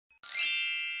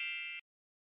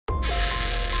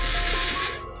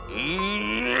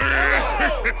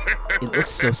It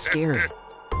looks so scary.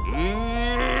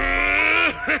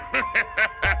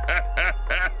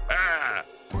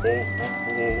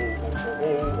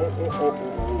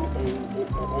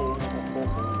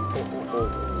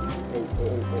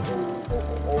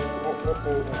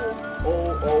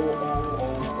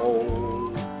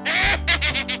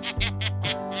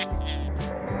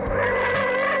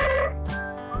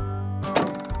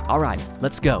 All right,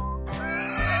 let's go.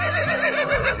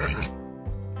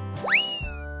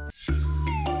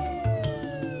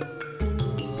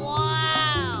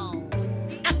 Wow!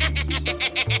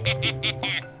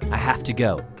 I have to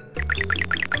go.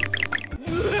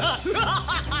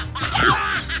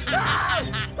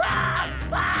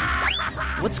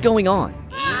 What's going on?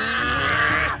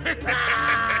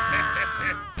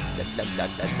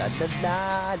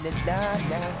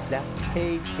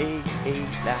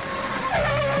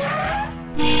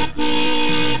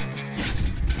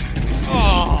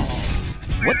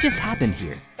 What just happened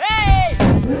here?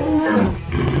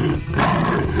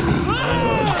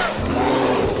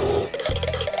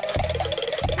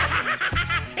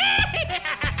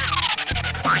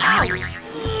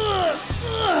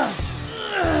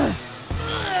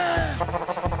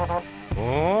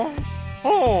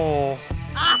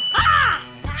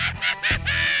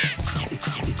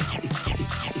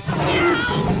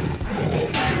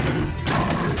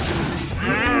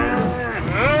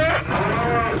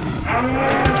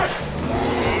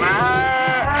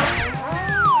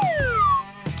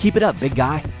 Keep it up, big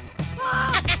guy.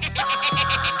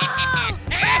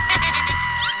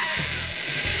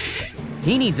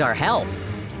 He needs our help.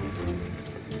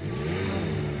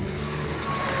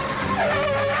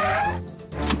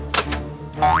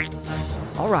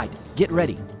 All right, get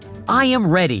ready. I am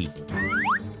ready.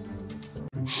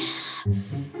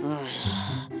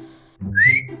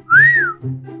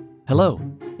 Hello,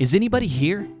 is anybody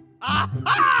here?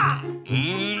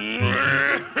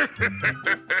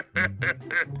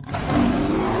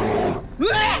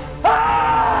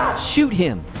 Shoot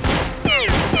him!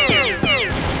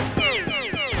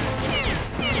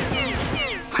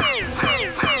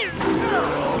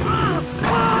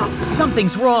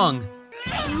 Something's wrong.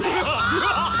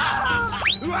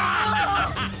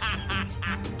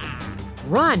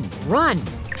 Run, run.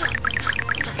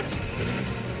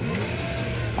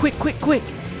 Quick, quick, quick!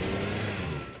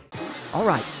 All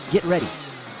right, get ready.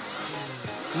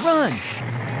 Run!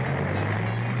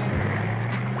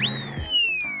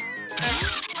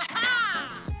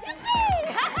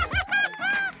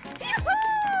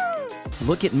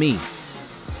 Look at me.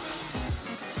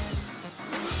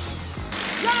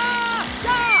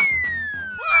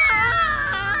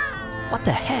 What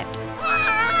the heck?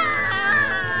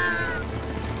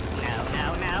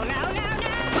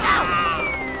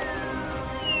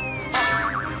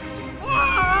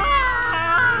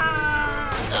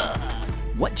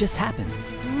 What just happened?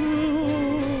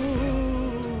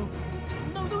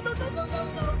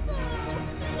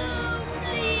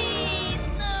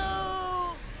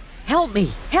 Help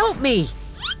me, help me.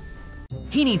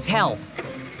 He needs help.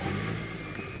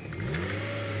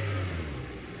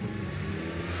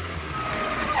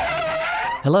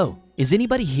 Hello, is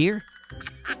anybody here?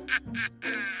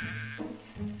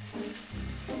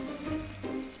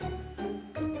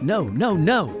 No, no,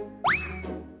 no!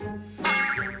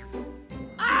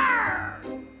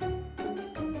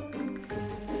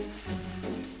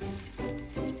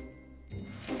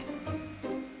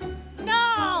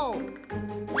 No!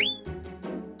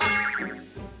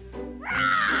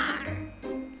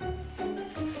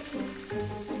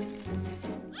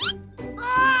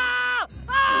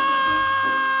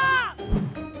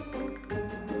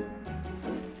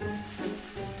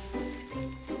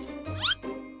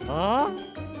 Huh?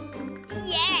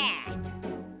 Yeah!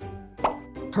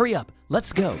 Hurry up,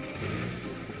 let's go.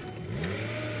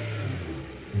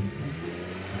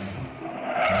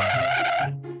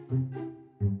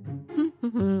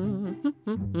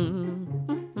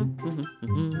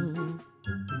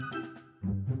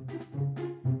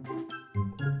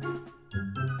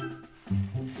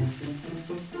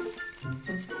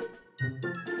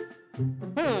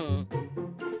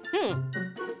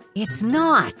 It's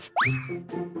not.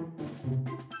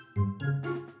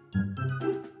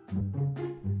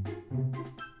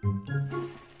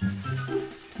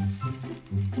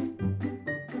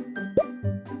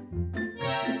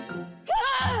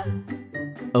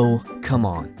 Oh, come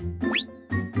on.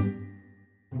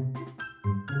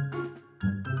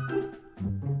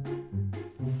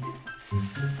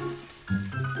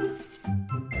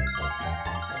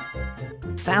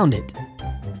 Found it.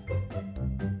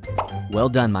 Well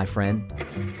done, my friend.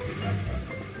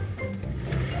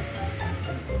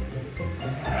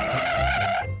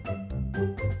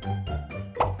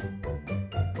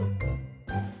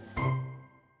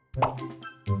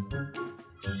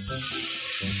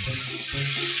 Wow!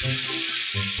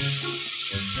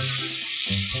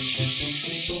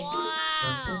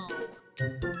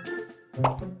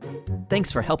 Thanks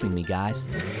for helping me, guys.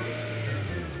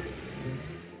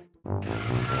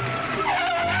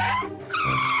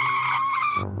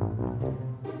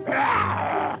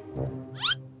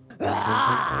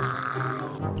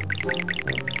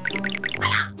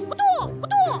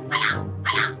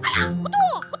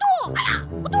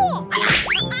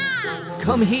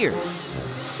 Come here.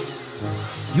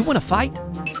 You want to fight?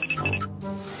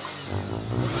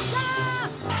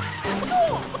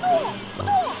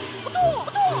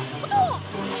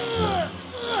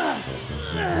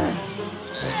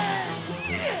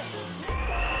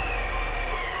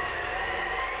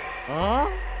 Huh?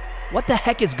 What the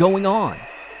heck is going on?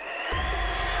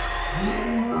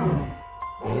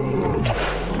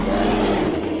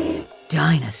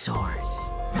 Dinosaurs.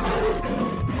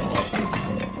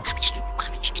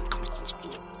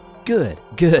 Good,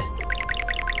 good.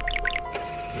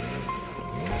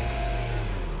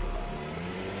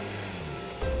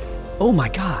 Oh my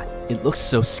God, it looks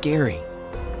so scary.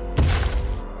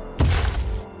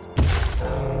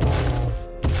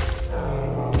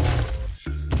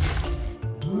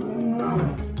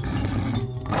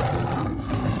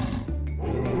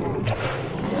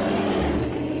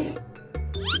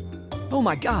 Oh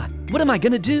my God, what am I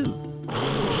gonna do?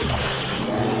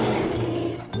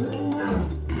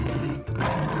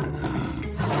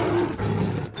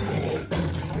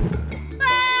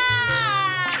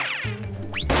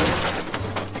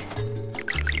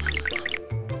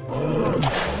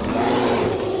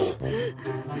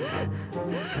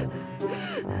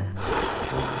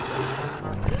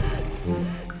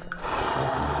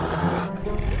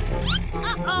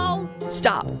 Uh-oh!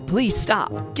 Stop, please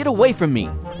stop. Get away from me.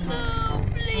 No,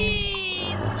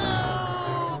 please!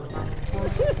 No!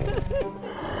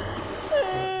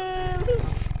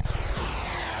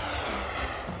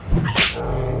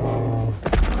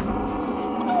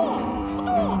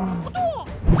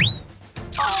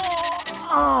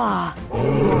 Ah!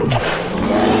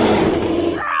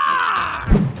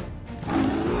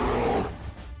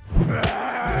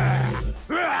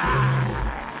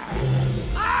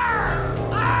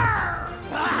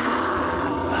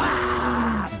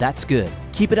 That's good.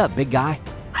 Keep it up, big guy.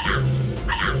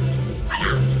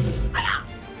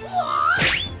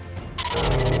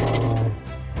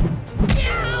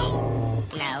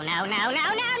 No, no, no, no, no,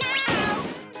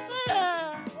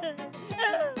 no!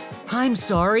 I'm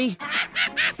sorry.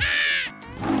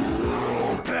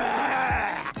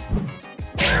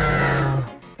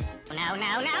 No, no,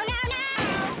 no, no, no!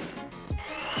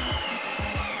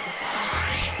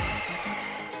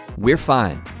 We're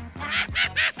fine.